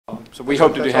So we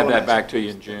hope to have that back to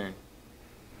you in June.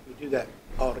 We do that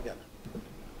all together.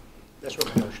 That's what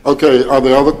the motion. Okay, are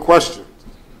there other questions?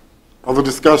 Other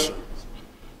discussions?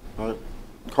 All right.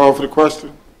 Call for the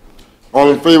question.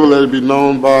 All in favor, let it be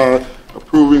known by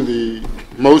approving the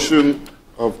motion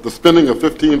of the spending of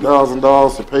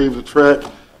 $15,000 to pave the track.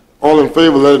 All in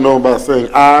favor, let it know by saying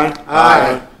aye.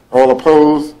 Aye. All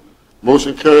opposed?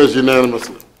 Motion carries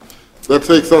unanimously. That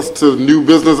takes us to new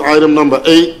business item number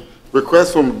 8,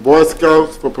 request from Boy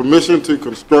Scouts for permission to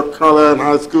construct Carline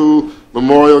High School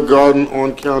Memorial Garden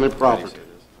on county property.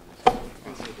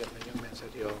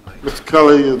 Mr.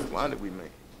 Kelly is... Why did we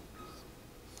make?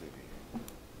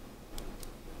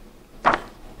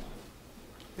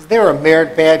 Is there a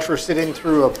merit badge for sitting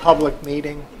through a public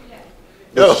meeting?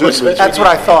 No, that's what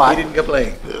I thought. He didn't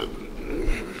complain.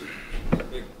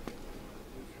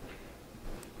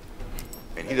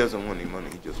 And he doesn't want any money,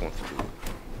 he just wants to do it.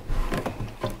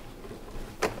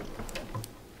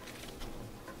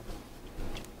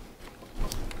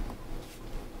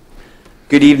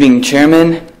 Good evening,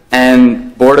 Chairman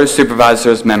and Board of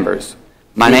Supervisors members.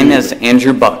 My name is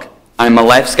Andrew Buck. I'm a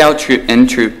Life Scout troop in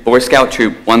Boy Scout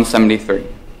Troop 173.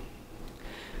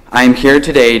 I am here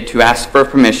today to ask for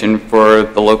permission for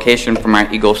the location for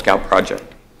my Eagle Scout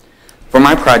project. For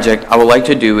my project, I would like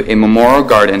to do a memorial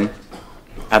garden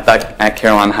at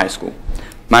Carline High School.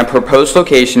 My proposed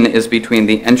location is between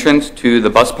the entrance to the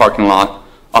bus parking lot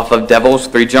off of Devil's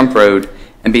 3-Jump Road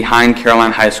and behind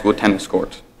Carline High School tennis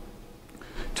courts.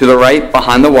 To the right,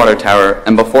 behind the water tower,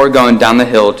 and before going down the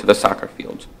hill to the soccer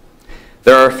fields.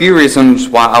 There are a few reasons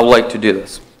why I would like to do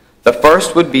this. The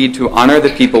first would be to honor the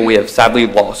people we have sadly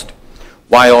lost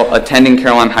while attending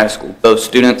Carline High School, both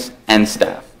students and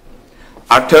staff.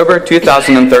 October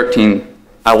 2013,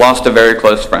 I lost a very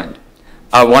close friend.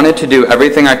 I wanted to do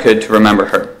everything I could to remember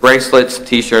her, bracelets,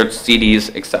 t-shirts,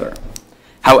 CDs, etc.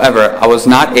 However, I was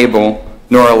not able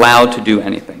nor allowed to do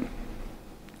anything.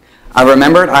 I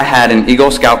remembered I had an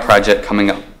Eagle Scout project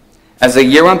coming up. As the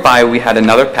year went by, we had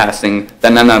another passing,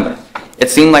 then another. It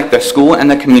seemed like the school and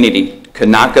the community could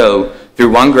not go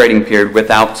through one grading period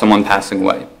without someone passing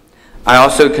away. I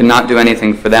also could not do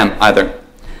anything for them either.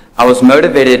 I was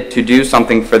motivated to do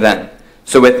something for them.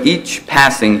 So with each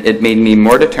passing, it made me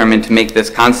more determined to make this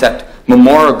concept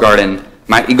memorial garden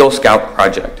my Eagle Scout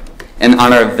project in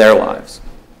honor of their lives.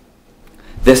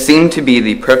 This seemed to be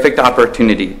the perfect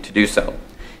opportunity to do so.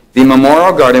 The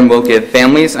memorial garden will give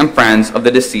families and friends of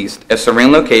the deceased a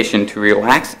serene location to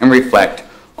relax and reflect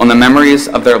on the memories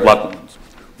of their loved ones,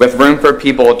 with room for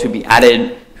people to be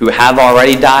added who have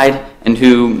already died and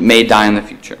who may die in the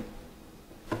future.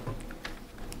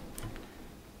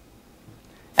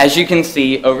 As you can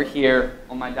see over here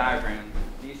on my diagram,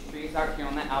 these trees out here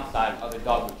on the outside are the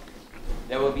dogwood trees.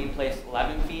 They will be placed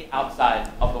 11 feet outside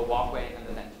of the walkway and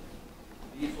the benches.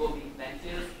 These will be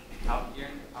benches out here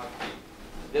and out here.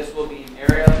 This will be an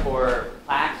area for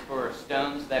plaques, for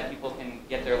stones that people can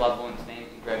get their loved ones' names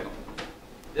engraved on.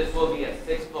 This will be a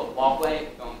 6-foot walkway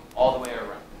going all the way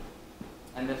around.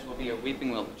 And this will be a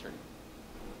weeping willow tree.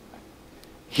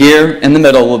 Here in the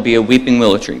middle will be a weeping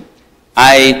willow tree.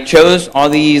 I chose all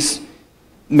these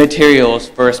materials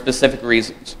for specific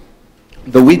reasons.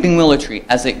 The weeping willow tree,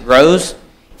 as it grows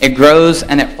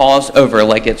and it falls over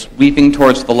like it's weeping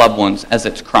towards the loved ones as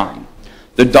it's crying.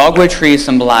 The dogwood trees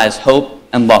symbolize hope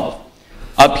and love.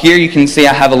 Up here you can see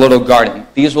I have a little garden.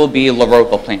 These will be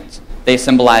loropa plants. They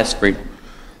symbolize freedom.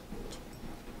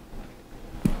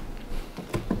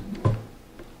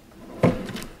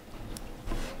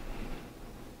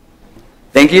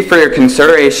 Thank you for your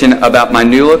consideration about my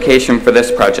new location for this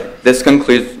project. This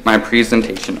concludes my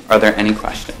presentation. Are there any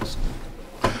questions?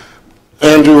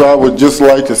 Andrew, I would just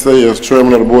like to say, as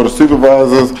Chairman of the Board of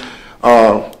Supervisors,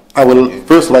 I would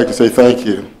first like to say thank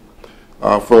you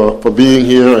for being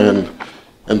here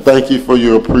and thank you for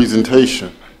your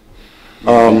presentation.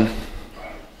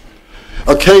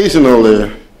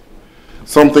 Occasionally,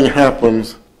 something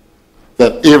happens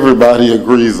that everybody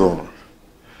agrees on.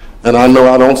 And I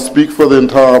know I don't speak for the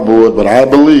entire board, but I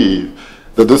believe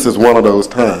that this is one of those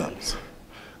times.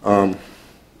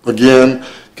 Again,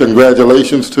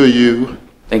 congratulations to you.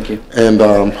 Thank you. And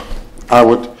I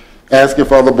would ask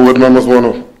if other board members want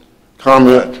to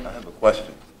comment. I have a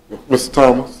question, Mr.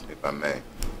 Thomas? if I may.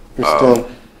 Mr.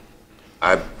 Thomas?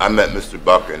 I met Mr.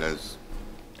 Buck and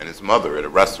his mother at a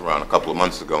restaurant a couple of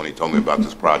months ago, and he told me about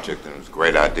this project, and it was a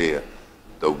great idea.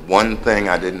 The one thing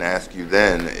I didn't ask you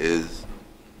then is,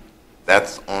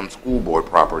 that's on school board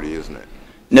property, isn't it?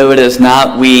 No, it is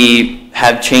not. We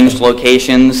have changed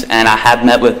locations, and I have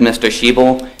met with Mr.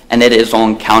 Schiebel, and it is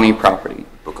on county property.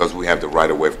 Because we have the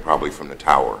right-of-way probably from the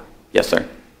tower. Yes, sir.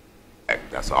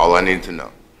 That's all I need to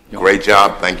know. Great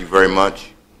job. Thank you very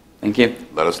much. Thank you.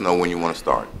 Let us know when you want to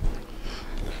start.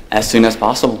 As soon as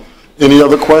possible. Any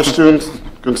other questions,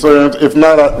 concerns? If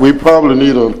not, we probably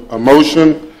need a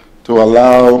motion to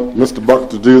allow Mr. Buck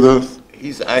to do this.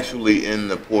 He's actually in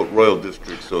the Port Royal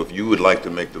district, so if you would like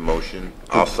to make the motion,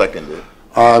 I'll second it.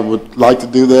 I would like to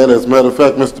do that. As a matter of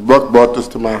fact, Mr. Buck brought this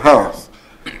to my house,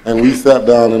 and we sat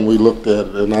down and we looked at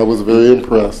it, and I was very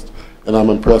impressed, and I'm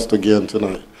impressed again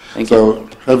tonight. So,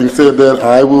 having said that,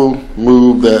 I will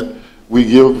move that we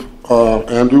give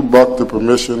Andrew Buck the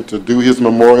permission to do his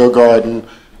memorial garden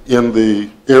in the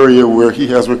area where he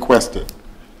has requested.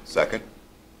 Second?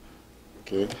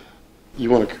 Okay. You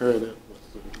want to carry that?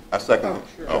 I second it.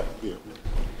 Sure. Oh. Yeah.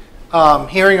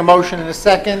 Hearing a motion in a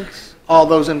second, all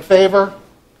those in favor?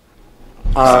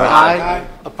 Aye.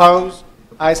 Opposed?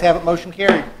 Ayes have it, motion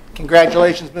carried.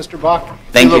 Congratulations, Mr. Buck.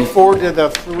 Thank We you. look forward to the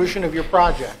fruition of your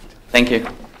project. Thank you.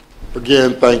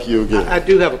 Again, thank you again. I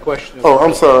do have a question. Oh,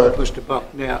 I'm sorry. Mr.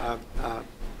 Buck, now,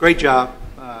 great job.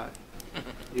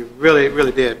 You really,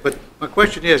 really did. But my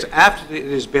question is, after it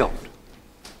is built,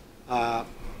 are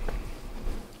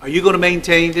you going to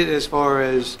maintain it as far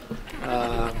as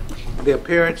the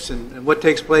appearance and what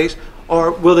takes place,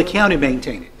 or will the county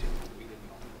maintain it?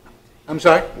 I'm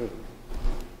sorry?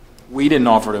 We didn't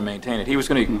offer to maintain it. He was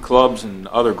going to get clubs and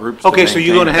other groups to Okay, so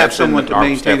you're going to maintain it. have That's in someone to our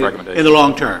maintain staff it recommendation. in the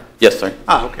long term? Yes, sir.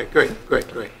 Ah, okay, great, great,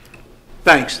 great.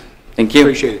 Thanks. Thank you.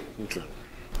 Appreciate it.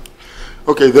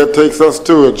 Okay, that takes us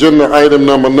to agenda item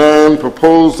number 9,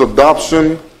 proposed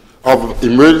adoption of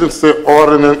emergency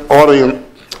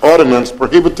ordinance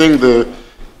prohibiting the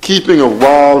keeping of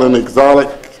wild and exotic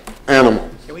animals.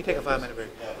 Can we take a 5-minute break?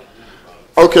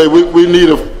 Okay, we need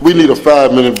a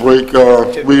 5-minute break.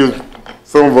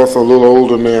 Some of us are a little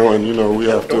older now, and you know we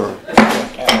have to.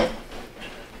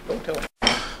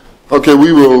 Okay,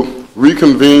 we will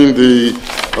reconvene the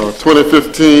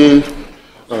 2015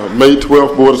 May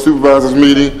 12th Board of Supervisors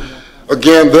meeting.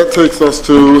 Again, that takes us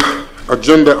to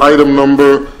agenda item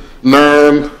number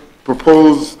 9,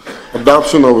 proposed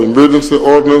adoption of emergency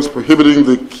ordinance prohibiting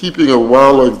the keeping of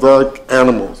wild or exotic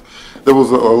animals. There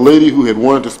was a lady who had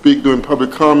wanted to speak during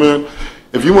public comment.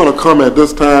 If you want to come at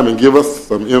this time and give us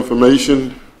some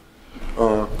information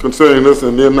concerning this,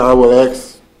 and then I will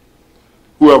ask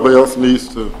whoever else needs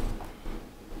to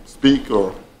speak,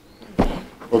 or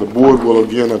the board will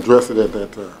again address it at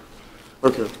that time.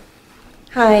 Okay.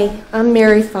 Hi, I'm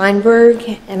Mary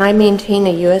Feinberg, and I maintain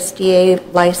a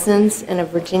USDA license and a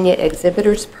Virginia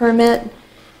exhibitor's permit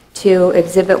to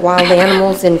exhibit wild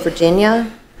animals in Virginia.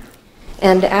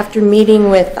 And after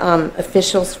meeting with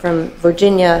officials from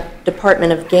Virginia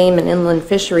Department of Game and Inland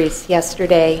Fisheries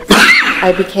yesterday,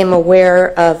 I became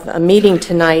aware of a meeting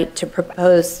tonight to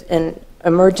propose an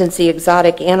emergency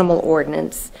exotic animal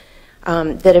ordinance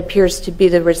that appears to be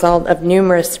the result of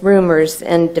numerous rumors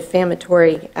and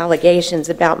defamatory allegations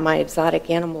about my exotic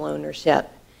animal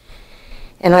ownership.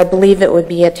 And I believe it would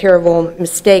be a terrible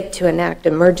mistake to enact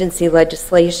emergency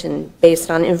legislation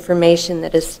based on information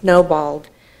that has snowballed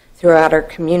throughout our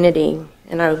community.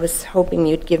 And I was hoping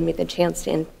you'd give me the chance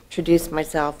to introduce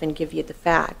myself and give you the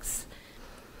facts.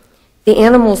 The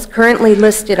animals currently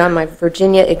listed on my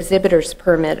Virginia exhibitor's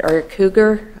permit are a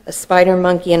cougar, a spider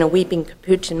monkey, and a weeping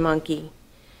capuchin monkey.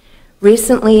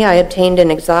 Recently, I obtained an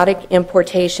exotic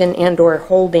importation and/or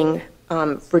holding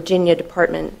Virginia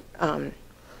Department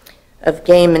of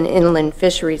Game and Inland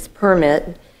Fisheries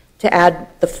permit to add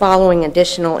the following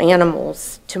additional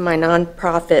animals to my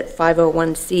nonprofit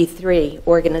 501c3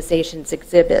 organization's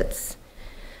exhibits.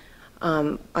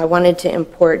 I wanted to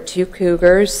import 2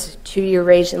 cougars, 2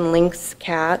 Eurasian lynx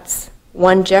cats,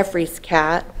 1 Jeffries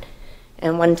cat,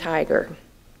 and 1 tiger.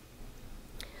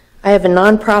 I have a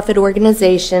nonprofit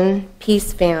organization,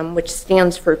 Peace Fam, which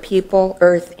stands for People,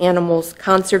 Earth, Animals,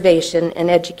 Conservation, and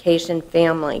Education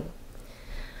Family.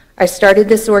 I started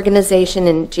this organization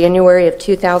in January of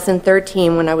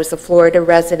 2013 when I was a Florida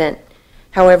resident.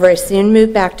 However, I soon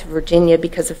moved back to Virginia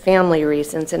because of family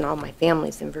reasons, and all my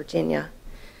family's in Virginia.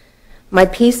 My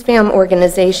Peace Fam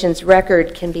organization's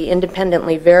record can be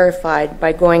independently verified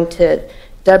by going to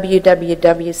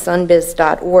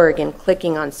www.sunbiz.org and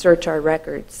clicking on Search Our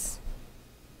Records.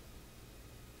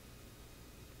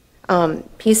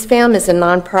 Peace Fam is a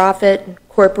nonprofit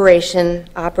corporation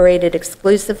operated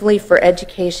exclusively for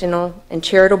educational and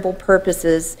charitable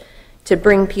purposes to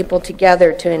bring people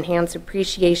together to enhance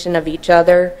appreciation of each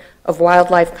other, of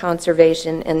wildlife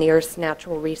conservation, and the Earth's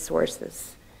natural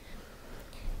resources.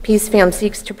 Peace Fam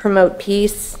seeks to promote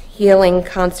peace, healing,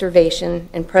 conservation,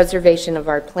 and preservation of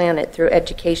our planet through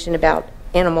education about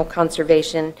animal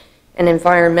conservation and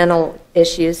environmental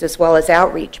issues, as well as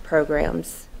outreach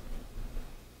programs.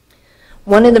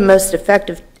 One of the most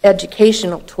effective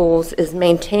educational tools is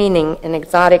maintaining an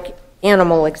exotic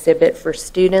animal exhibit for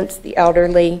students, the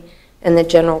elderly, and the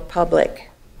general public.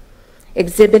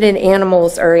 Exhibited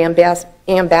animals are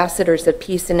ambassadors of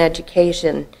peace and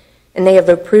education, and they have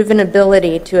a proven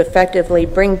ability to effectively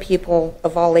bring people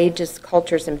of all ages,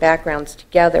 cultures, and backgrounds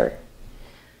together.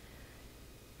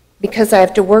 Because I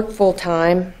have to work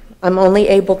full-time, I'm only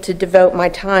able to devote my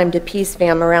time to Peace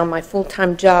Fam around my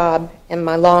full-time job and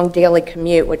my long daily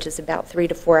commute, which is about 3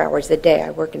 to 4 hours a day.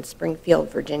 I work in Springfield,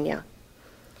 Virginia.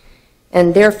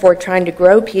 And therefore, trying to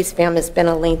grow Peace Fam has been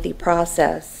a lengthy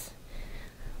process.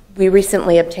 We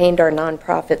recently obtained our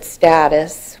nonprofit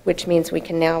status, which means we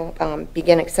can now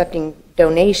begin accepting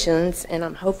donations, and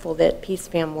I'm hopeful that Peace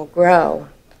Fam will grow.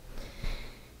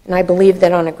 And I believe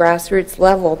that on a grassroots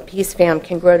level, Peace Fam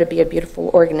can grow to be a beautiful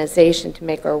organization to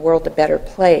make our world a better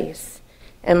place.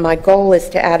 And my goal is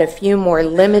to add a few more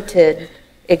limited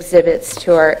exhibits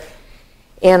to our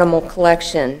animal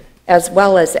collection, as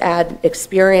well as add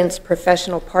experienced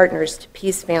professional partners to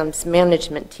Peace Fam's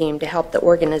management team to help the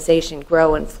organization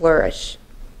grow and flourish.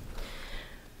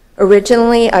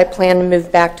 Originally, I planned to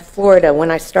move back to Florida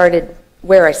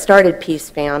where I started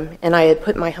Peace Fam, and I had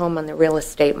put my home on the real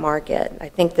estate market. I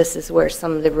think this is where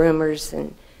some of the rumors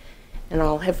and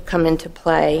all have come into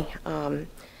play.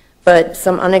 But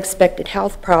some unexpected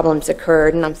health problems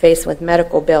occurred, and I'm faced with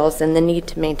medical bills and the need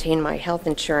to maintain my health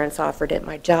insurance offered at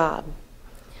my job.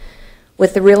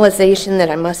 With the realization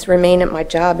that I must remain at my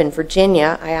job in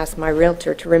Virginia, I asked my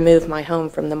realtor to remove my home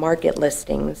from the market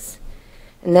listings.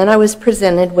 And then I was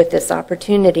presented with this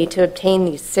opportunity to obtain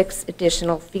these 6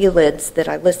 additional felids that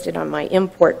I listed on my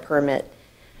import permit,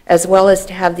 as well as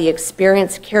to have the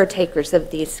experienced caretakers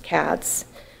of these cats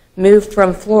moved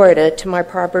from Florida to my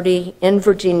property in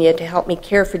Virginia to help me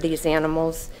care for these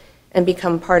animals and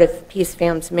become part of Peace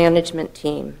Fam's management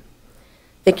team.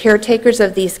 The caretakers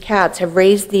of these cats have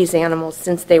raised these animals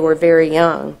since they were very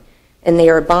young, and they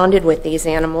are bonded with these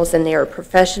animals, and they are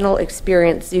professional,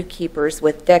 experienced zookeepers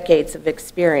with decades of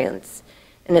experience.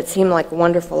 And it seemed like a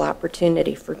wonderful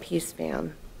opportunity for Peace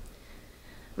Fam.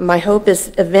 My hope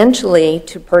is eventually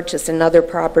to purchase another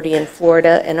property in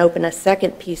Florida and open a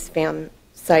second Peace Fam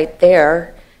site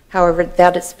there. However,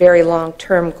 that is a very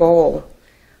long-term goal.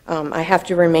 I have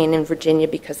to remain in Virginia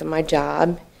because of my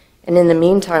job. And in the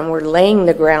meantime, we're laying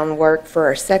the groundwork for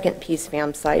our second Peace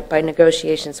Fam site by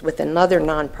negotiations with another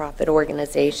nonprofit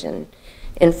organization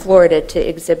in Florida to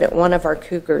exhibit one of our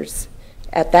cougars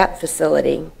at that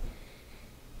facility.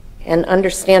 And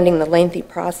understanding the lengthy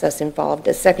process involved,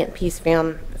 a second Peace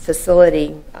Fam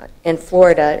facility in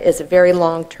Florida is a very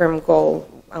long-term goal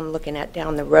I'm looking at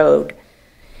down the road.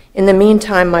 In the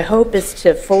meantime, my hope is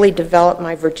to fully develop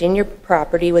my Virginia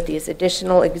property with these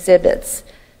additional exhibits,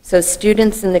 so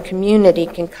students in the community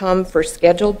can come for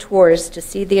scheduled tours to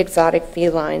see the exotic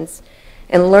felines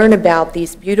and learn about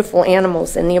these beautiful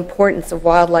animals and the importance of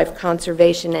wildlife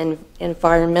conservation and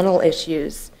environmental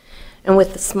issues. And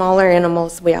with the smaller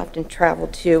animals, we often travel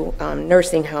to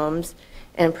nursing homes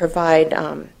and provide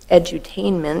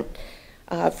edutainment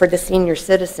for the senior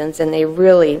citizens, and they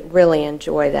really, really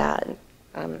enjoy that.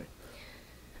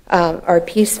 Our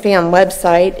Peace Fam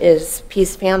website is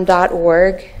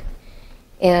peacefam.org.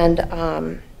 And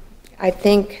I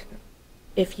think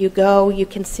if you go, you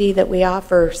can see that we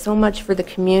offer so much for the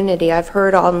community. I've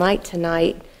heard all night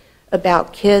tonight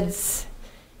about kids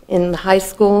in the high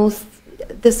schools.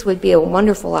 This would be a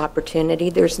wonderful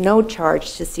opportunity. There's no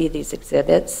charge to see these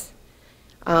exhibits.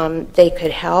 They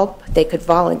could help. They could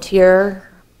volunteer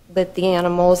with the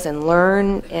animals and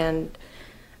learn. And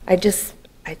I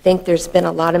think there's been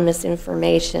a lot of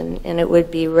misinformation, and it would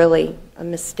be really a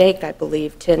mistake, I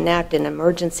believe, to enact an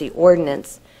emergency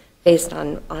ordinance based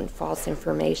on false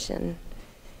information.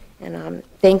 And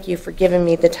thank you for giving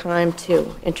me the time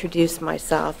to introduce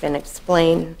myself and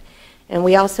explain. And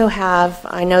we also have,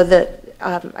 I know that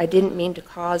I didn't mean to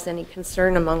cause any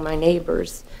concern among my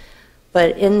neighbors,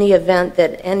 but in the event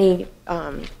that any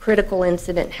critical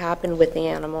incident happened with the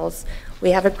animals,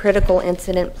 we have a critical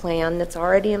incident plan that's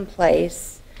already in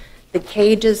place. The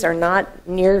cages are not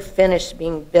near finished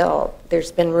being built.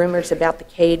 There's been rumors about the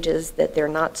cages that they're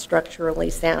not structurally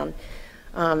sound.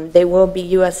 They will be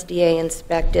USDA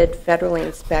inspected, federally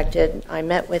inspected. I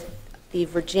met with the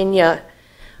Virginia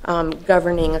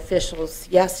governing officials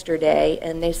yesterday,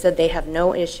 and they said they have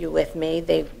no issue with me.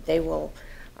 They will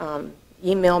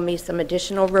email me some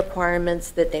additional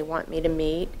requirements that they want me to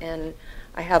meet, and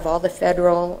I have all the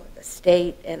federal,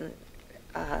 state, and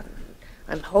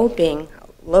I'm hoping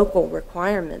local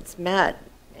requirements met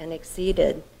and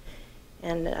exceeded.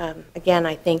 And again,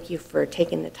 I thank you for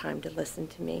taking the time to listen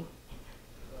to me.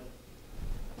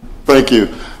 Thank you.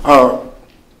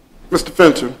 Mr.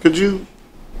 Fincher, could you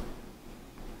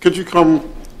come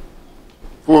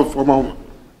forward for a moment?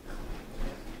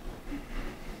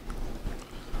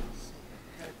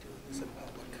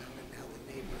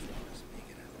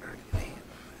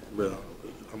 Well,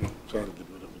 I'm trying to get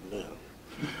rid of it now.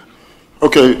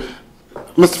 Okay,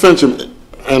 Mr. Fincher,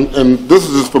 and this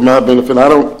is just for my benefit. I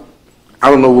don't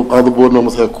know if other board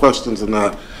members have questions or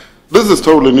not. This is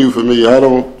totally new for me.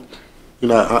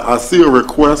 I see a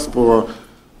request for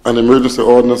an emergency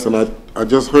ordinance, and I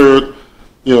just heard,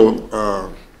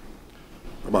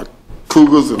 about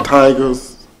cougars and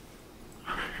tigers,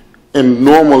 and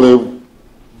normally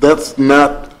that's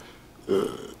not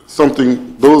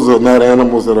something. Those are not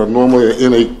animals that are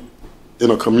normally in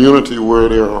a community where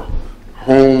there are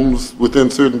homes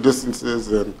within certain distances,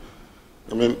 and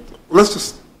I mean,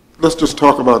 let's just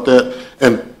talk about that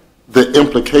and the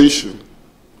implication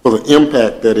or the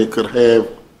impact that it could have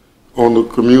on the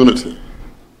community.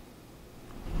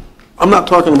 I'm not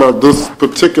talking about this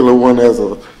particular one as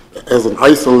an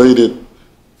isolated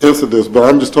incident, but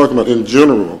I'm just talking about in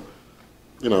general.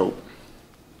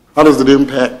 How does it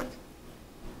impact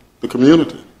the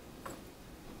community?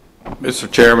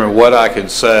 Mr. Chairman, what I can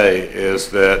say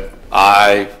is that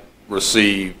I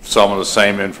received some of the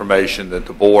same information that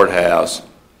the board has,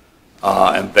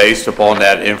 and based upon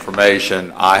that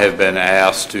information, I have been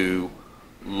asked to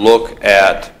look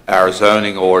at our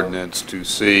zoning ordinance to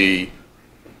see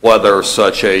whether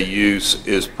such a use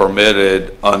is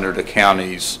permitted under the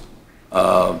county's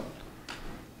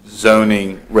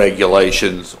zoning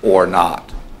regulations or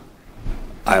not.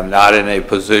 I am not in a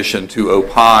position to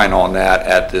opine on that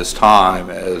at this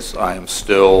time, as I am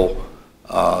still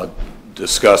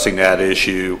discussing that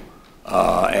issue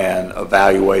and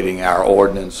evaluating our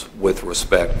ordinance with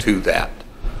respect to that.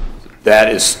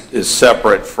 That is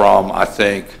separate from, I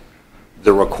think,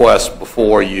 the request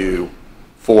before you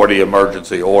for the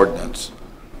emergency ordinance.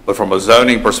 But from a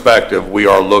zoning perspective, we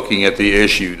are looking at the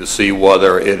issue to see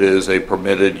whether it is a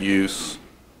permitted use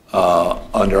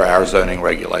under our zoning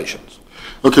regulations.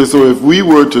 Okay, so if we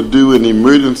were to do an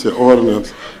emergency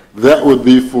ordinance, that would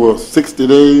be for 60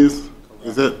 days?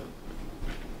 Is that?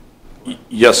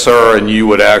 Yes, sir, and you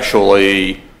would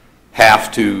actually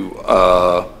have to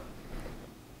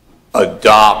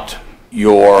adopt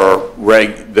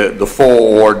the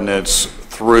full ordinance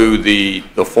through the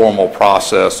formal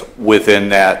process within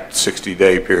that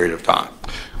 60-day period of time.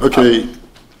 Okay,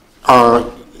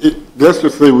 let's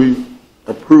just say we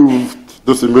approved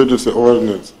this emergency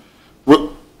ordinance.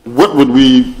 What are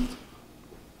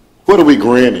we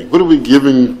granting? What are we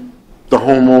giving the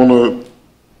homeowner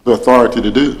the authority to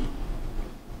do?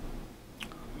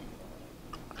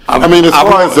 As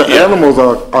far as the animals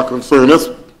are concerned,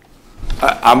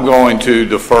 I'm going to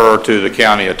defer to the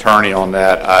county attorney on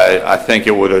that. I think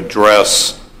it would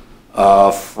address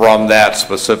from that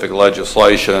specific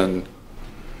legislation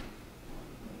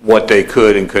what they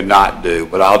could and could not do,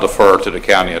 but I'll defer to the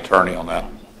county attorney on that.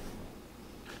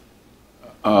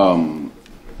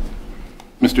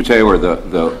 Mr. Taylor,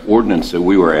 the ordinance that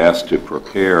we were asked to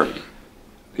prepare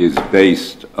is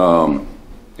based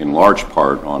in large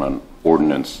part on an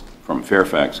ordinance from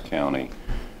Fairfax County,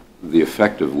 the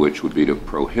effect of which would be to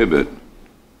prohibit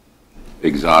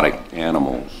exotic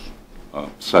animals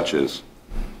such as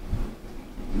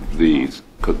these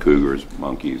cougars,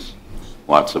 monkeys,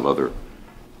 lots of other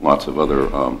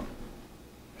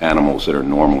animals that are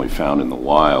normally found in the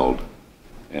wild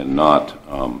and not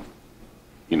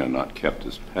kept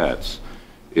as pets.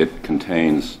 It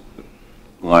contains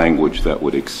language that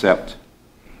would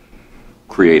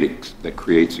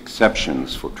creates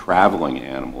exceptions for traveling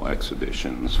animal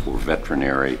exhibitions, for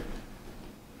veterinary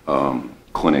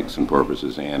clinics and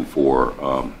purposes, and for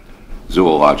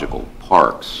zoological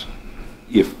parks,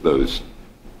 if those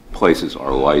places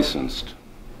are licensed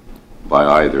by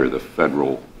either the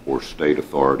federal or state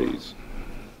authorities,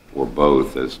 or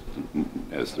both, as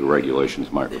the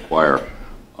regulations might require.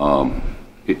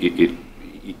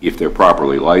 If they're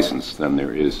properly licensed, then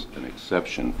there is an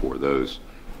exception for those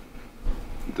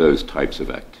types of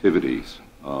activities.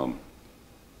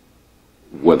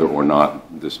 Whether or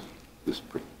not this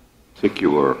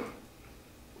particular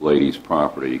lady's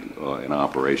property in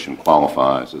operation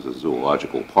qualifies as a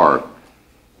zoological park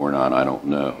or not, I don't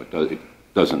know. It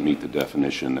doesn't meet the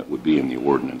definition that would be in the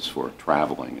ordinance for a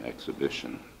traveling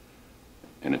exhibition,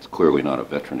 and it's clearly not a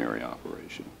veterinary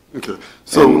operation. Okay.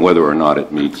 So, and whether or not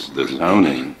it meets the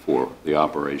zoning for the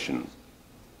operation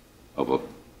of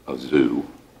a zoo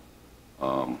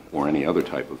or any other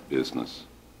type of business,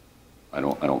 I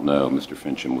don't know. Mr.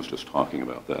 Fincham was just talking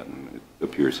about that, and it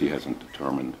appears he hasn't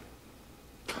determined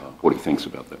what he thinks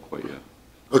about that quite yet.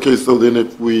 Okay, so then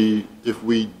if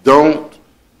we don't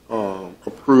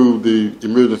approve the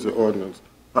emergency ordinance,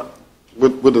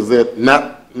 what does that,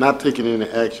 not taking any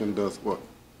action does what?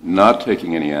 Not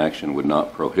taking any action would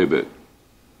not prohibit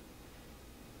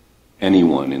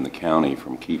anyone in the county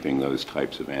from keeping those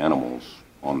types of animals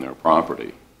on their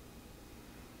property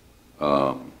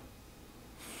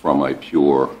from a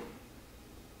pure,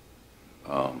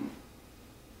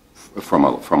 from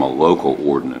a local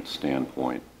ordinance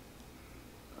standpoint,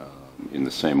 in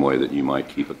the same way that you might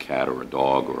keep a cat or a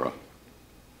dog or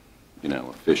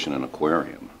a fish in an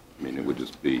aquarium. I mean, it would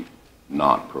just be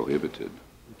not prohibited.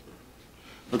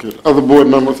 Okay, other board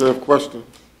members have questions?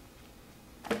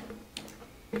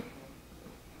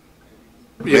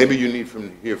 Maybe you need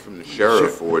to hear from the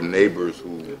sheriff or neighbors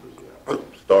who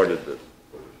started this.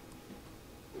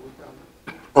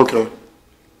 Okay.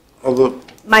 Other,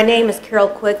 My name is Carol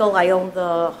Quiggle. I own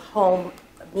the home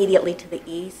immediately to the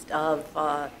east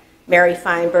of Mary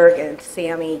Feinberg and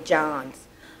Sammy Johns.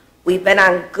 We've been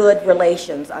on good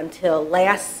relations until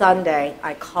last Sunday.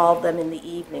 I called them in the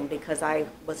evening because I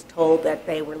was told that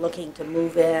they were looking to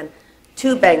move in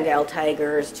 2 Bengal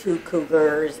tigers, 2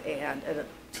 cougars, and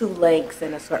 2 lynx and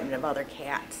an assortment of other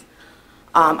cats.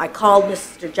 I called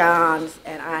Mr. Johns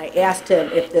and I asked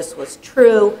him if this was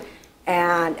true,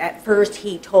 and at first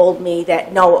he told me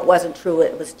that no, it wasn't true.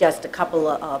 It was just a couple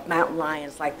of mountain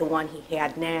lions like the one he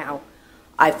had now.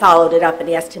 I followed it up and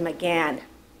asked him again,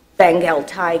 Bengal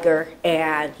tiger,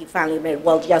 and he finally admitted,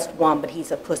 well, just one, but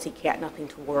he's a pussy cat, nothing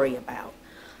to worry about.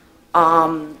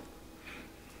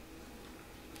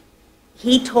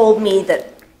 He told me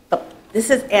that,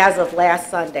 this is as of last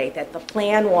Sunday, that the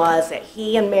plan was that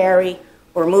he and Mary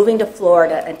were moving to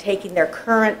Florida and taking their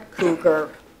current cougar,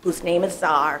 whose name is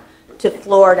Czar, to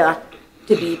Florida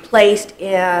to be placed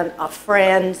in a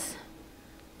friend's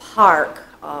park,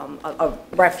 a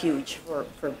refuge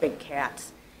for big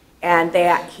cats, and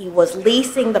that he was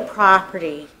leasing the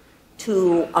property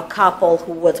to a couple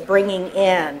who was bringing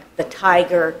in the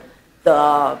tiger,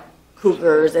 the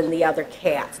cougars, and the other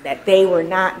cats, that they were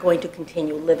not going to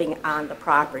continue living on the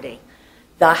property.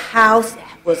 The house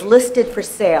was listed for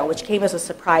sale, which came as a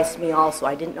surprise to me also.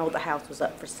 I didn't know the house was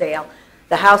up for sale.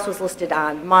 The house was listed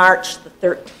on March the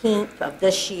 13th of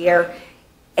this year.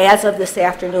 As of this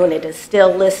afternoon, it is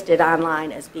still listed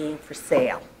online as being for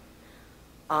sale.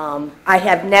 I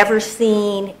have never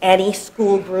seen any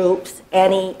school groups,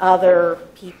 any other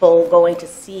people going to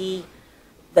see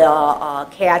the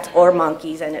cats or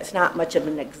monkeys, and it's not much of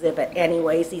an exhibit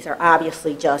anyways. These are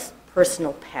obviously just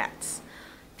personal pets.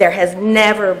 There has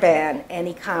never been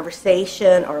any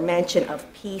conversation or mention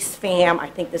of Peace Fam. I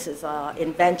think this is an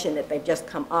invention that they've just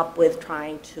come up with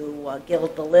trying to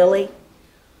gild the lily.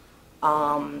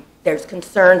 There's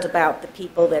concerns about the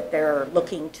people that they're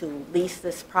looking to lease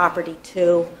this property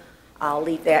to. I'll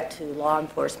leave that to law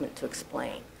enforcement to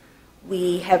explain.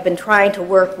 We have been trying to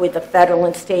work with the federal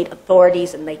and state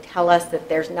authorities, and they tell us that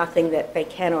there's nothing that they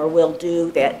can or will do,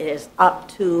 that is up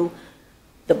to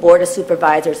the Board of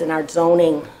Supervisors and our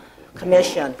zoning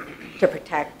commission to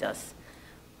protect us.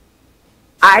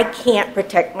 I can't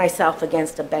protect myself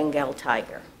against a Bengal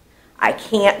tiger. I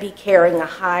can't be carrying a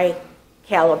high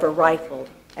caliber rifle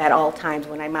at all times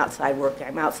when I'm outside working.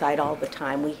 I'm outside all the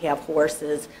time. We have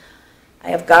horses. I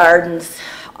have gardens.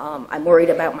 I'm worried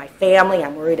about my family.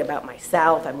 I'm worried about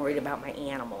myself. I'm worried about my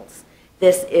animals.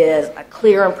 This is a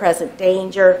clear and present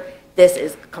danger. This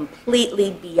is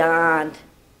completely beyond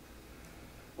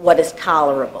what is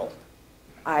tolerable.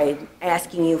 I'm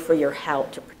asking you for your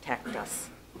help to protect us.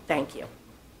 Thank you.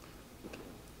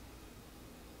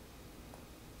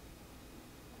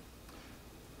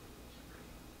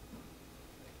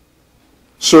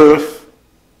 Sheriff,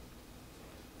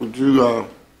 would you,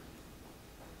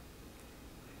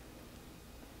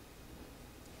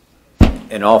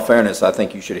 In all fairness, I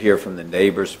think you should hear from the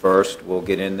neighbors first. We'll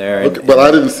get in there. okay, but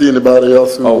I didn't see anybody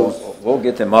else who was... Oh, we'll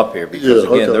get them up here because, Yeah,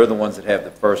 again, okay. they're the ones that have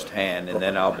the first hand, and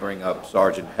then I'll bring up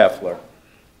Sergeant Heffler.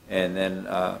 And then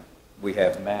we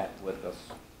have Matt with us,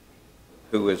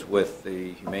 who is with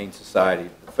the Humane Society,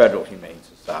 the Federal Humane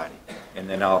Society. And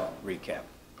then I'll recap.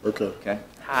 Okay. Okay?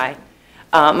 Hi.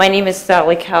 My name is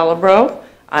Sally Calabro.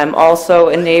 I'm also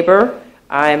a neighbor.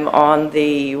 I'm on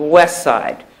the west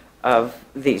side of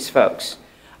these folks.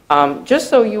 Just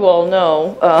so you all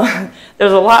know,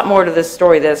 there's a lot more to this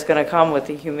story that's going to come with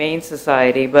the Humane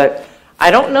Society, but I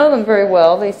don't know them very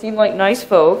well. They seem like nice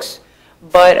folks,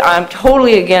 but I'm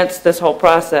totally against this whole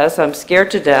process. I'm scared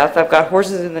to death. I've got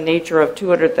horses in the nature of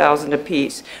 200,000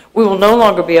 apiece. We will no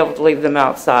longer be able to leave them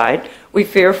outside. We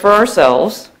fear for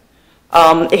ourselves.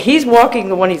 He's walking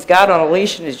the one he's got on a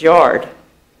leash in his yard.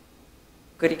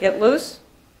 Could he get loose?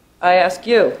 I ask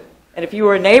you. And if you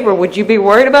were a neighbor, would you be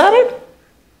worried about it?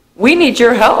 We need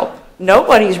your help.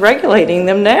 Nobody's regulating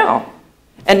them now.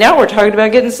 And now we're talking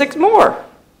about getting 6 more.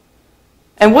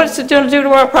 And what's it going to do to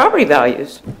our property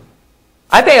values?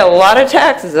 I pay a lot of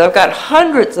taxes. I've got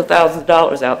hundreds of thousands of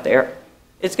dollars out there.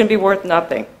 It's going to be worth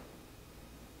nothing.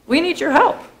 We need your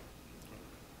help.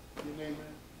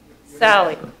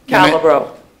 Sally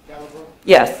Calabro.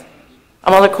 Yes.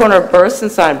 I'm on the corner of Burst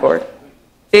and Signboard.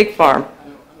 Big farm.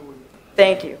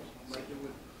 Thank you.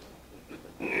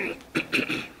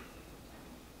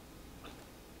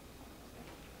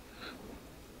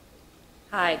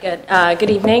 Hi, good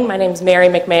evening. My name is Mary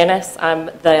McManus. I'm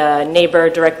the neighbor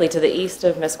directly to the east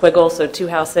of Miss Quiggle, so 2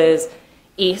 houses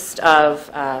east of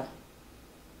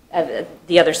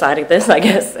the other side of this, I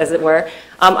guess, as it were.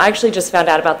 I actually just found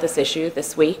out about this issue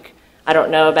this week. I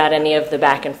don't know about any of the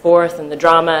back and forth and the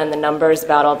drama and the numbers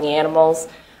about all the animals.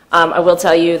 I will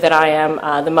tell you that I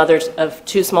am the mother of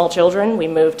 2 small children. We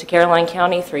moved to Caroline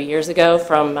County 3 years ago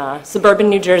from suburban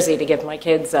New Jersey to give my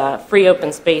kids free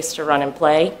open space to run and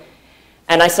play.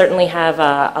 And I certainly have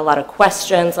a lot of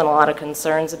questions and a lot of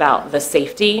concerns about the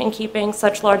safety in keeping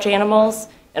such large animals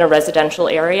in a residential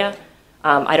area.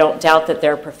 I don't doubt that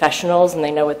they're professionals and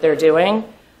they know what they're doing,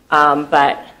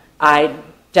 but I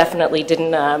definitely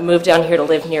didn't move down here to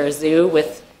live near a zoo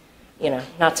with, you know,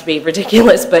 not to be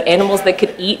ridiculous, but animals that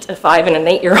could eat a 5- and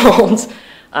 8-year-old.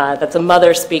 That's a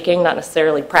mother speaking, not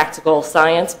necessarily practical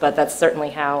science, but that's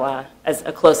certainly how, as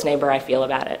a close neighbor, I feel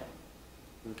about it.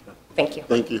 Okay. Thank you.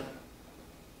 Thank you.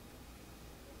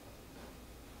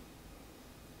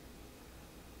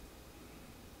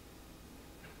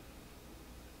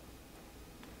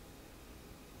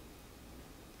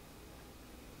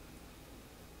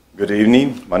 Good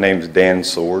evening. My name is Dan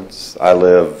Swords. I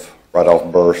live right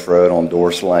off Burris Road on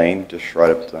Doris Lane, just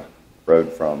right up the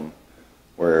road from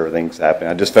where everything's happening.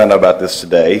 I just found out about this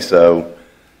today, so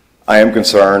I am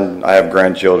concerned. I have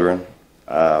grandchildren.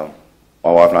 My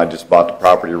wife and I just bought the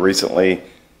property recently,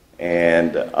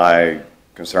 and I'm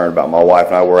concerned about my wife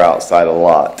and I. We're outside a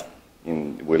lot,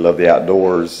 and we love the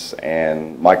outdoors,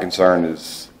 and my concern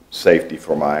is safety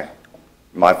for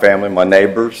my family, my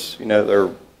neighbors. You know, they're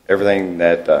everything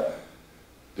that,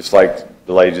 just like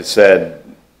the lady just said,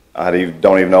 I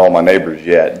don't even know all my neighbors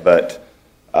yet, but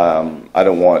I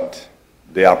don't want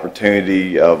the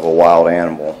opportunity of a wild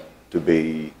animal to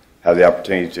have the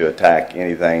opportunity to attack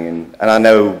anything. And I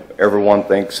know everyone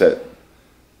thinks that,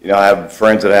 you know, I have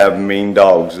friends that have mean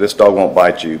dogs. This dog won't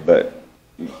bite you, but,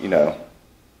 you know,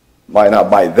 might not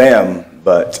bite them,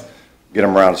 but get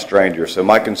them around a stranger. So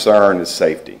my concern is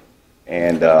safety.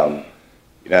 And,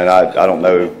 you know, and I don't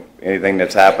know anything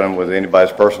that's happened with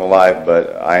anybody's personal life,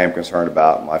 but I am concerned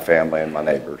about my family and my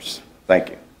neighbors.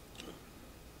 Thank you.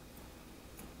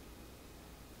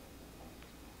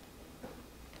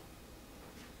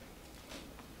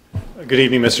 Good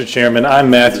evening, Mr. Chairman. I'm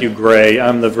Matthew Gray.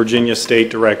 I'm the Virginia State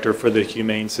Director for the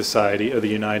Humane Society of the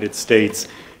United States.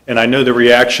 And I know the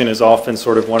reaction is often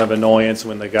sort of one of annoyance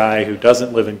when the guy who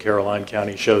doesn't live in Caroline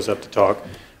County shows up to talk.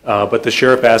 But the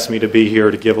sheriff asked me to be here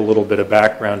to give a little bit of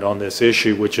background on this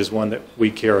issue, which is one that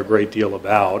we care a great deal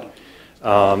about,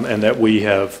 and that we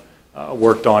have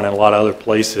worked on in a lot of other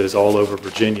places all over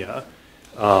Virginia.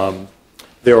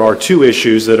 There are 2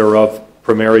 issues that are of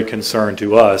primary concern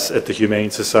to us at the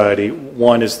Humane Society.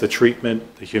 One is the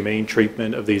humane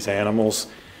treatment of these animals.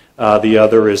 The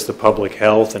other is the public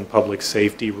health and public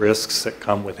safety risks that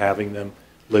come with having them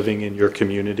living in your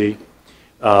community.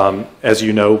 As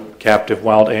you know, captive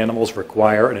wild animals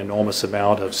require an enormous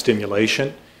amount of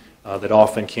stimulation that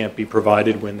often can't be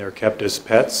provided when they're kept as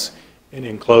pets in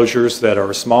enclosures that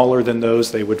are smaller than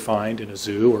those they would find in a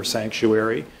zoo or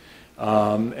sanctuary.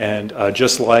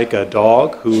 Just like a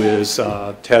dog who is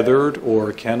tethered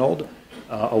or kenneled,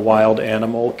 a wild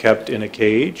animal kept in a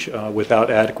cage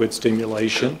without adequate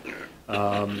stimulation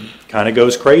kind of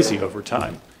goes crazy over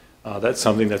time. That's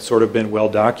something that's sort of been well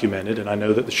documented, and I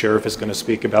know that the sheriff is going to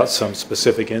speak about some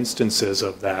specific instances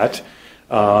of that.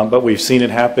 But we've seen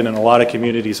it happen in a lot of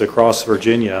communities across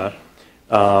Virginia.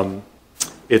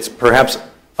 It's perhaps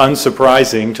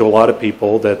unsurprising to a lot of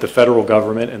people that the federal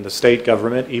government and the state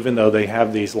government, even though they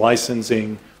have these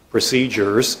licensing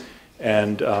procedures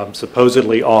and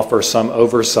supposedly offer some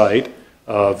oversight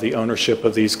of the ownership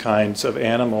of these kinds of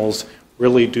animals,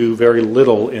 really do very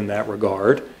little in that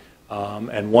regard.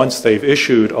 And once they've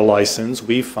issued a license,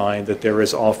 we find that there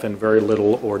is often very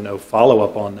little or no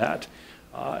follow-up on that.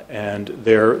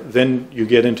 Then you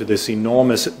get into this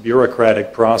enormous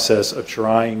bureaucratic process of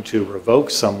trying to revoke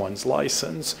someone's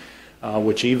license,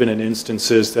 which even in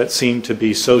instances that seem to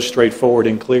be so straightforward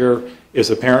and clear is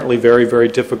apparently very, very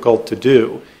difficult to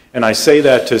do. And I say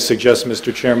that to suggest,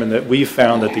 Mr. Chairman, that we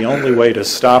found that the only way to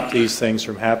stop these things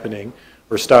from happening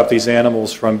or stop these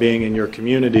animals from being in your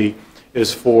community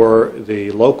is for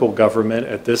the local government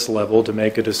at this level to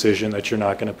make a decision that you're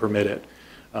not going to permit it.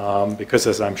 Because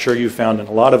as I'm sure you found in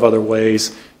a lot of other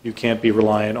ways, you can't be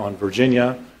reliant on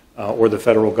Virginia or the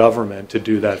federal government to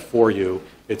do that for you.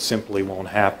 It simply won't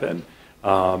happen.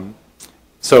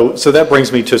 So that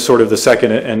brings me to sort of the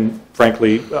second and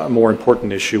frankly more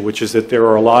important issue, which is that there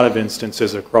are a lot of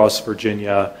instances across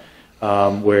Virginia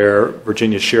where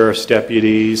Virginia sheriff's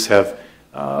deputies have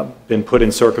been put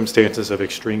in circumstances of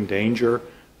extreme danger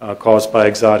caused by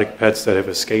exotic pets that have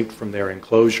escaped from their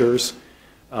enclosures.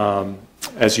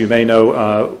 As you may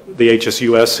know, the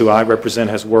HSUS, who I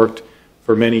represent, has worked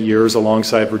for many years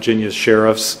alongside Virginia's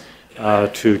sheriffs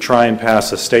to try and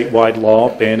pass a statewide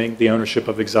law banning the ownership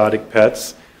of exotic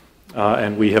pets,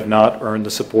 and we have not earned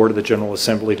the support of the General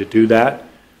Assembly to do that.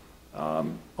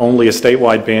 Only a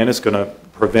statewide ban is going to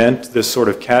prevent this sort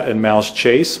of cat and mouse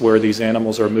chase where these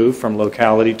animals are moved from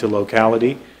locality to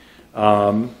locality.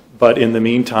 But in the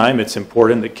meantime, it's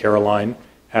important that Caroline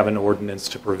have an ordinance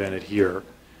to prevent it here.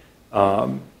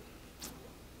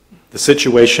 The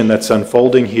situation that's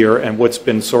unfolding here and what's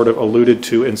been sort of alluded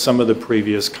to in some of the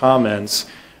previous comments,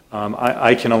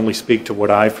 I can only speak to what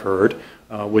I've heard,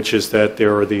 which is that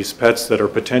there are these pets that are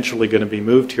potentially going to be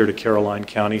moved here to Caroline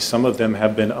County. Some of them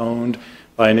have been owned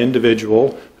by an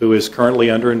individual who is currently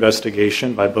under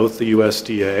investigation by both the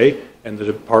USDA and the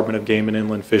Department of Game and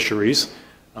Inland Fisheries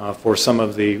for some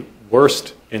of the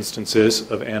worst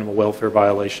instances of animal welfare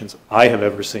violations I have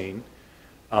ever seen.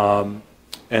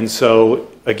 And so,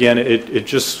 again, it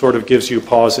just sort of gives you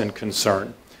pause and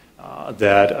concern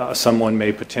that someone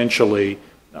may potentially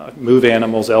move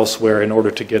animals elsewhere in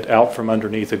order to get out from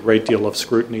underneath a great deal of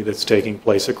scrutiny that's taking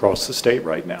place across the state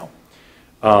right now.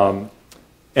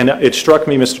 And it struck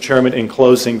me, Mr. Chairman, in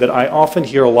closing, that I often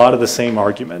hear a lot of the same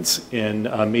arguments in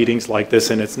meetings like this,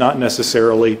 and it's not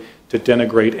necessarily to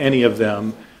denigrate any of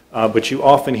them, but you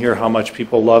often hear how much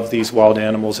people love these wild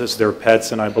animals as their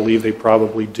pets, and I believe they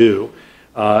probably do.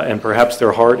 And perhaps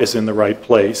their heart is in the right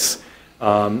place.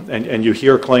 And you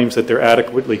hear claims that they're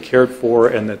adequately cared for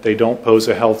and that they don't pose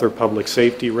a health or public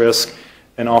safety risk,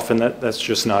 and often that's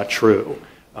just not true.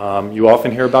 You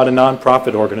often hear about a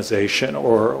nonprofit organization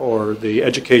or the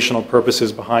educational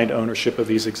purposes behind ownership of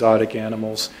these exotic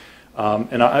animals.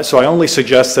 So I only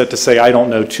suggest that to say I don't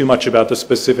know too much about the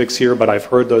specifics here, but I've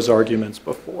heard those arguments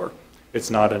before. It's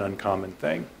not an uncommon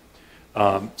thing.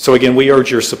 So again, we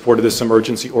urge your support of this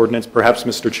emergency ordinance. Perhaps,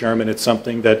 Mr. Chairman, it's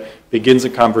something that begins a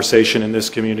conversation in this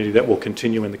community that will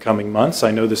continue in the coming months.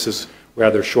 I know this is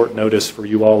rather short notice for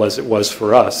you all as it was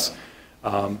for us,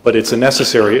 but it's a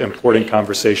necessary, important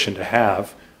conversation to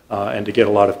have and to get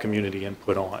a lot of community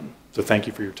input on. So thank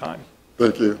you for your time.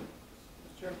 Thank you.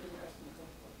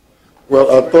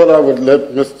 Well, I thought I would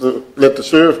let the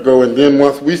sheriff go, and then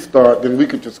once we start, then we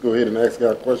could just go ahead and ask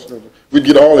our questions. We'd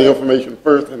get all the information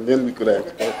first, and then we could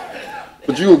ask questions.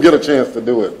 But you will get a chance to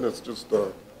do it. Let's just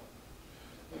okay.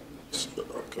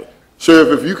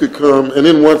 Sheriff, if you could come, and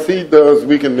then once he does,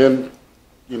 we can then,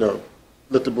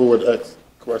 let the board ask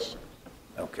questions.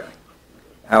 Okay.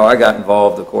 How I got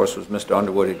involved, of course, was Mr.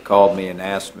 Underwood had called me and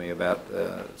asked me about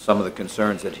some of the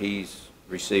concerns that he's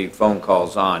received phone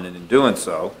calls on, and in doing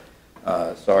so,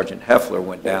 Sergeant Heffler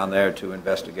went down there to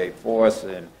investigate for us,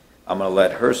 and I'm going to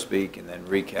let her speak and then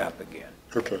recap again.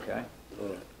 Okay. Okay? All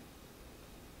right.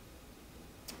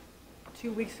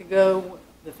 2 weeks ago,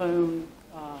 the phone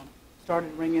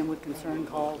started ringing with concern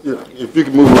calls. Yeah, if you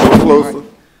could move a little closer.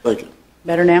 Thank you.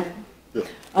 Better now?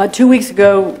 Yeah. 2 weeks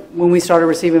ago, when we started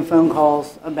receiving phone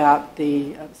calls about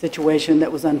the situation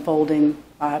that was unfolding,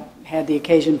 I had the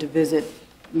occasion to visit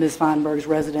Ms. Feinberg's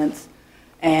residence,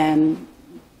 and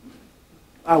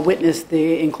I witnessed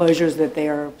the enclosures that they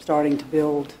are starting to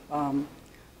build,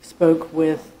 spoke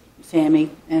with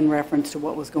Sammy in reference to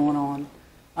what was going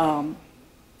on,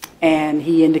 and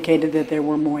he indicated that there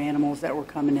were more animals that were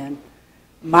coming in.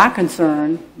 My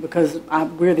concern, because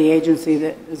we're the agency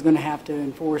that is going to have to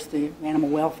enforce the animal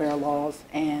welfare laws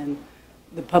and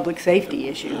the public safety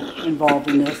issue involved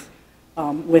in this,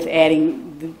 with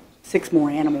adding 6 more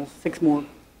animals, 6 more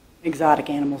exotic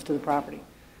animals to the property.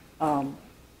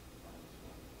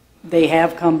 They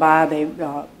have come by.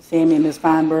 Sammy and Ms.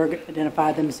 Feinberg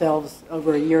identified themselves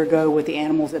over a year ago with the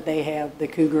animals that they have, the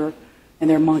cougar and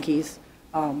their monkeys.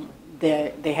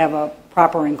 They have a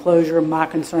proper enclosure. My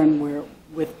concern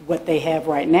with what they have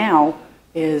right now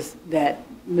is that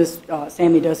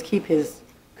Sammy does keep his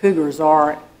cougars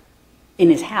in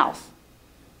his house,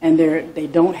 and they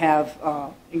don't have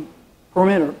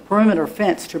perimeter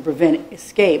fence to prevent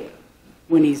escape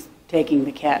when he's taking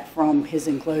the cat from his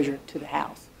enclosure to the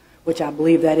house, which I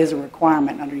believe that is a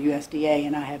requirement under USDA,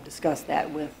 and I have discussed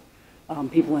that with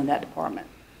people in that department.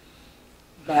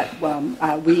 But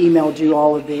we emailed you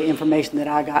all of the information that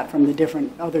I got from the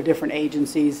other different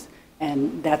agencies,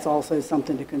 and that's also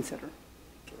something to consider.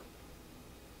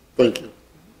 Thank you.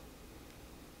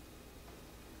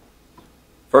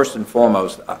 First and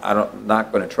foremost, I'm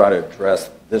not going to try to address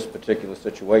this particular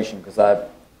situation because I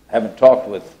haven't talked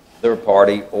with their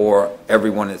party or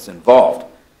everyone that's involved.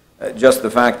 Just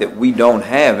the fact that we don't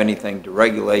have anything to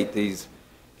regulate these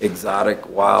exotic,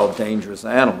 wild, dangerous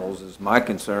animals is my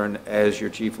concern as your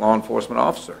chief law enforcement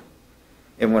officer.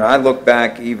 And when I look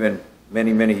back even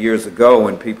many, many years ago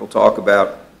when people talk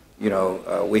about,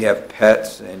 we have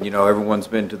pets and, everyone's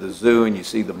been to the zoo and you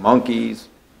see the monkeys,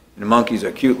 and the monkeys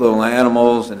are cute little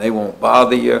animals and they won't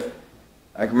bother you.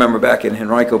 I can remember back in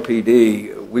Henrico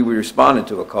PD, we responded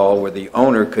to a call where the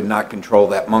owner could not control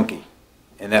that monkey,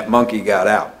 and that monkey got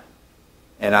out.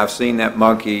 And I've seen that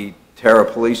monkey tear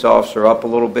a police officer up a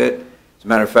little bit. As a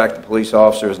matter of fact, the police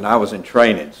officers, and I was in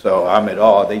training, so I'm at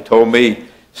awe. They told me,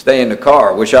 stay in the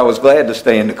car, which I was glad to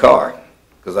stay in the car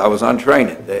because I was on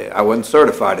training. I wasn't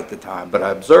certified at the time, but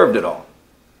I observed it all.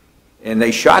 And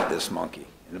they shot this monkey,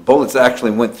 and the bullets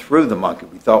actually went through the monkey.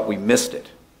 We thought we missed it,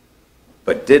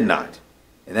 but did not.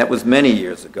 And that was many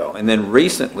years ago. And then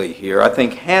recently here, I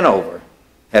think Hanover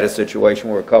had a situation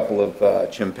where a couple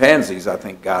of chimpanzees, I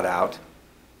think, got out.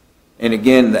 And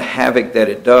again, the havoc that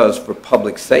it does for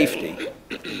public safety.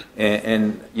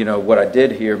 And what I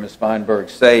did hear Ms. Feinberg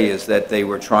say is that they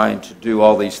were trying to do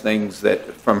all these things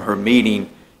that from her meeting,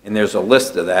 and there's a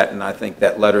list of that, and I think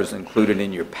that letter is included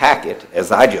in your packet,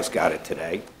 as I just got it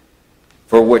today,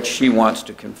 for what she wants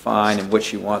to confine and what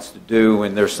she wants to do.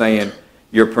 And they're saying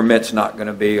your permit's not going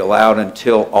to be allowed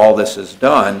until all this is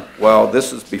done. Well,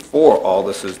 this is before all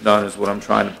this is done is what I'm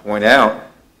trying to point out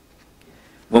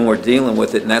when we're dealing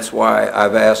with it, and that's why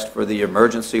I've asked for the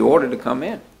emergency order to come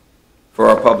in for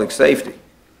our public safety.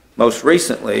 Most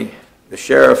recently, the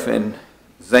sheriff in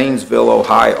Zanesville,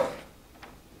 Ohio,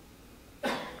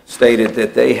 stated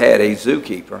that they had a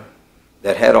zookeeper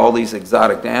that had all these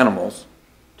exotic animals.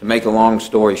 To make a long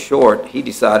story short, he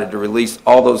decided to release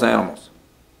all those animals,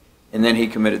 and then he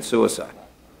committed suicide.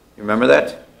 You remember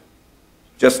that?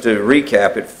 Just to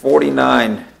recap it,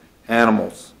 49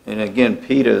 animals. And again,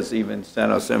 PETA's even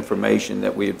sent us information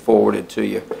that we had forwarded to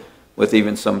you with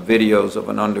even some videos of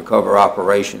an undercover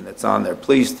operation that's on there.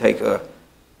 Please take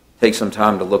some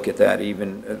time to look at that,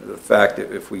 even the fact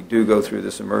that if we do go through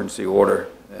this emergency order,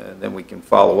 then we can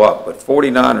follow up. But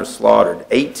 49 are slaughtered.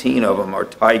 18 of them are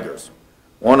tigers,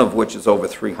 one of which is over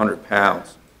 300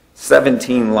 pounds.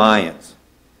 17 lions,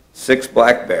 6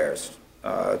 black bears,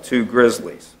 2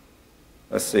 grizzlies.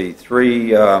 Let's see,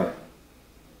 3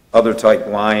 other type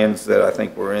lions that I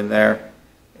think were in there,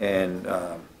 and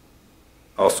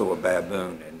also a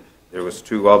baboon, and there was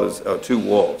 2 others, 2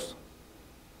 wolves.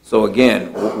 So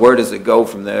again, where does it go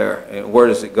from there, and where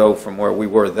does it go from where we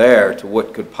were there to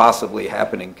what could possibly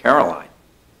happen in Caroline?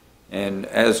 And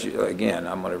again,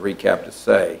 I'm going to recap to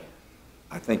say,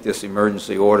 I think this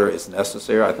emergency order is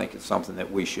necessary. I think it's something that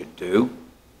we should do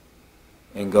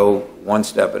and go one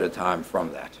step at a time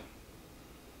from that.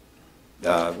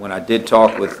 When I did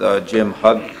talk with Jim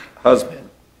Husband,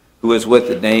 who is with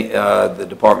the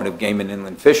Department of Game and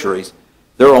Inland Fisheries,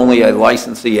 they're only a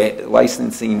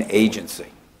licensing agency.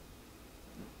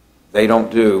 They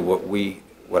don't do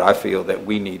what I feel that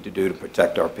we need to do to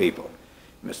protect our people.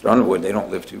 Mr. Underwood, they don't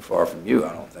live too far from you,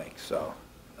 I don't think. So,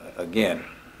 again,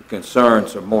 the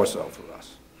concerns are more so for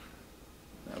us.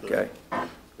 Okay?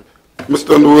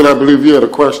 Mr. Underwood, I believe you had a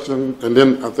question, and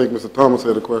then I think Mr. Thomas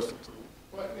had a question.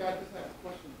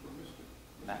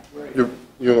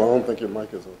 I don't think your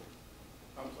mic is on.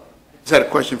 I'm sorry. I just had a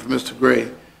question for Mr.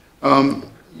 Gray.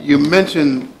 You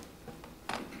mentioned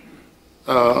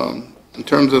in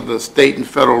terms of the state and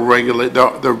federal regulate,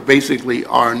 there basically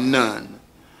are none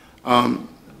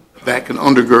that can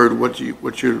undergird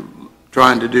what you're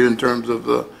trying to do in terms of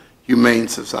the Humane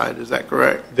Society. Is that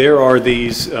correct? There are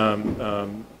these,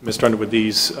 Mr. Underwood,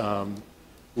 these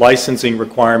licensing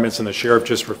requirements, and the sheriff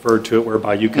just referred to it,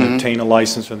 whereby you can obtain a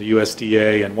license from the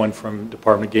USDA and one from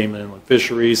Department of Game and Inland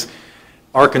Fisheries.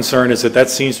 Our concern is that that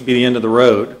seems to be the end of the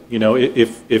road. You know,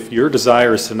 if your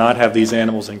desire is to not have these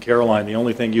animals in Caroline, the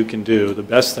only thing you can do, the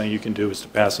best thing you can do, is to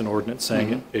pass an ordinance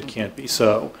saying it can't be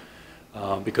so.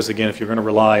 Because again, if you're going to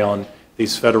rely on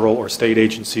these federal or state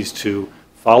agencies to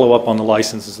follow up on the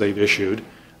licenses they've issued,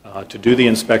 to do the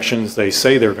inspections they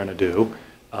say they're going to do,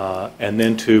 and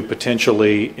then to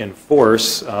potentially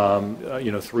enforce,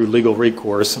 through legal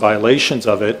recourse, violations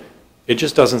of it, it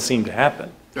just doesn't seem to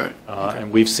happen. Right.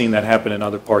 And we've seen that happen in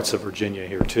other parts of Virginia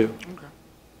here, too.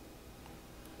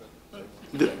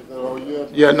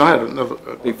 Yeah, no, I had another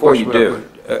Before you question.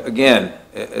 do, again,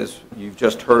 as you've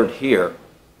just heard here,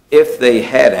 if they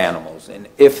had animals and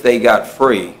if they got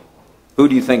free, who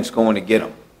do you think's going to get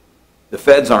them? The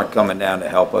feds aren't coming down to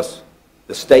help us.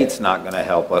 The state's not going to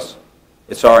help us.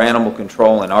 It's our animal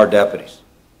control and our deputies.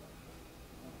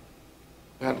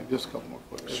 I had just a couple more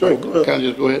questions. Sure, go ahead. Can I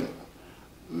just go ahead?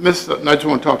 I just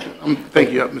want to talk to you.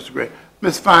 Thank you, Mr. Gray.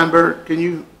 Ms. Feinberg, can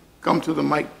you come to the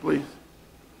mic, please?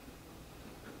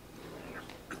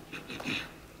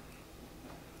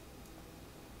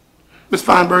 Ms.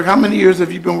 Feinberg, how many years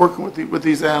have you been working with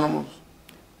these animals?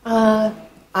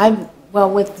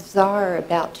 With Czar,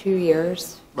 about 2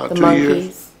 years. About the 2 monkeys.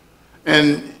 years.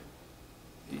 And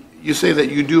you say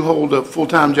that you do hold a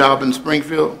full-time job in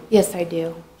Springfield? Yes, I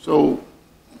do. So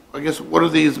I guess what are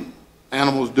these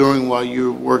animals doing while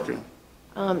you're working?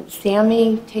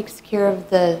 Sammy takes care of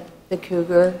the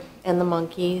cougar and the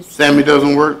monkeys. Sammy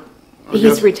doesn't work? I He's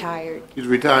guess? retired. He's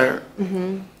retired?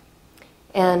 Mm-hmm.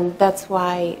 And that's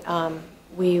why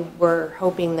we were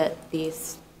hoping that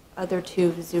these other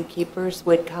two zookeepers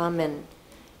would come and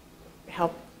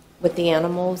help with the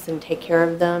animals and take care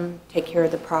of them, take care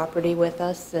of the property with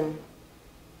us,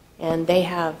 and they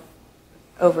have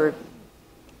over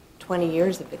 20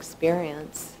 years of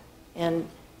experience. And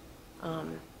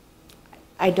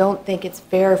I don't think it's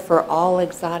fair for all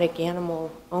exotic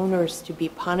animal owners to be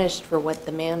punished for what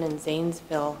the man in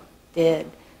Zanesville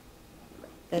did.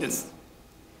 That's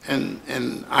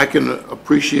And I can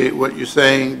appreciate what you're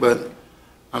saying, but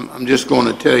I'm just going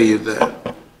to tell you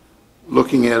that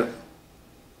looking at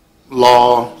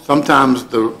law, sometimes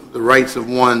the rights of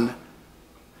one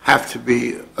have to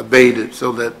be abated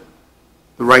so that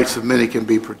the rights of many can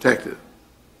be protected.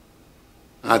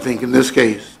 And I think in this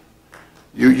case,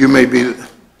 you may be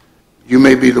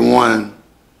the one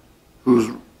who's,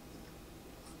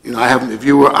 if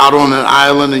you were out on an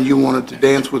island and you wanted to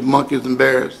dance with monkeys and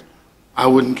bears, I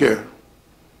wouldn't care.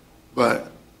 But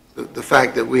the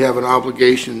fact that we have an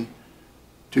obligation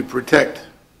to protect,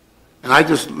 and I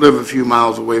just live a few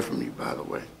miles away from you, by the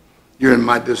way. You're in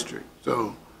my district,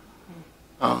 so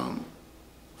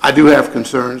I do have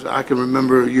concerns. I can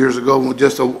remember years ago when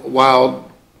just a wild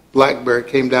black bear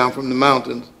came down from the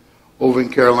mountains over in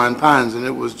Caroline Pines, and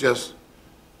it was just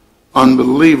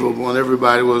unbelievable, and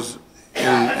everybody was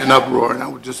in uproar, and I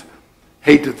would just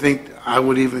hate to think I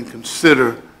would even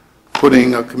consider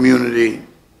putting a community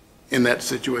in that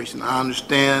situation. I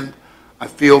understand, I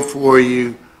feel for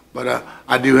you, but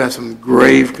I do have some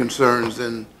grave concerns,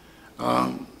 and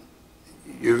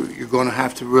you're going to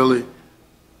have to really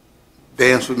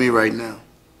dance with me right now.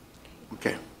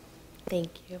 Okay.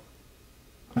 Thank you.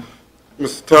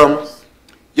 Mr. Thomas?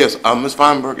 Yes, Ms.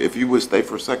 Feinberg, if you would stay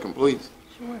for a second, please.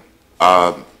 Sure.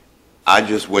 I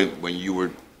just went, when you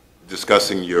were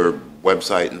discussing your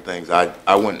website and things,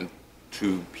 I went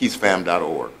to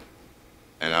peacefam.org,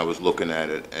 and I was looking at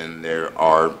it, and there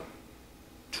are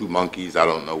 2 monkeys, I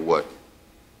don't know what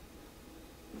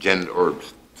gender or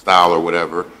style or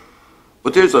whatever,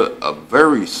 but there's a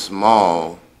very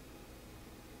small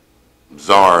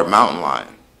Czar mountain lion.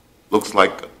 Looks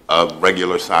like a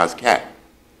regular sized cat.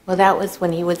 Well, that was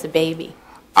when he was a baby.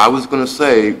 I was going to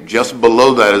say, just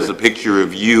below that is a picture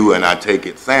of you, and I take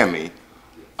it Sammy.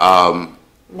 And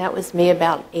that was me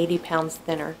about 80 pounds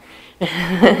thinner.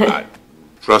 I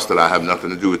trust that I have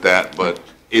nothing to do with that, but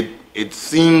it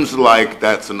seems like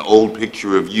that's an old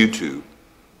picture of you two.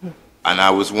 And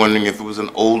I was wondering if it was an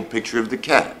old picture of the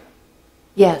cat.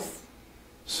 Yes.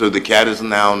 So the cat is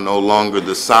now no longer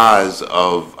the size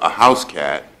of a house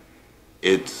cat.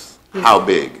 It's how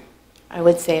big? I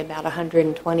would say about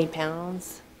 120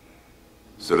 pounds.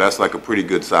 So that's like a pretty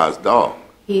good sized dog.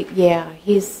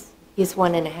 He's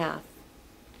 1.5.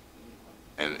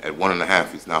 And at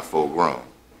 1.5, he's not full grown.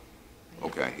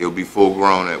 Okay, he'll be full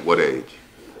grown at what age?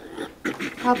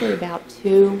 Probably about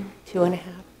 2.5.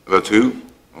 About 2?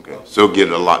 Okay, so he'll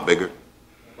get a lot bigger?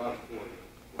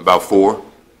 About 4?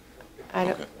 I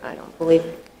don't believe,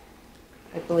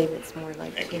 I believe it's more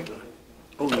like 2.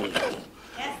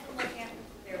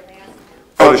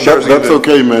 That's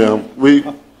okay, ma'am.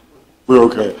 We're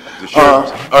okay. The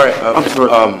sheriff. All right. I'm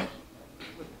sorry.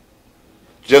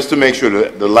 Just to make sure,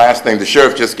 the last thing, the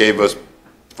sheriff just gave us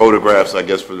photographs, I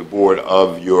guess, for the board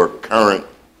of your current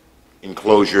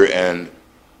enclosure, and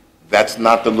that's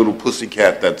not the little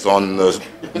pussycat that's on the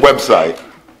website.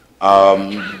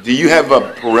 Do you have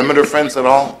a perimeter fence at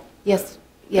all? Yes,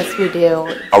 Yes, we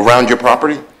do. Around your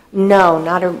property? No,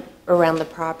 not around the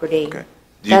property. Okay.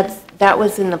 That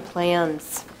was in the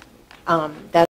plans. That's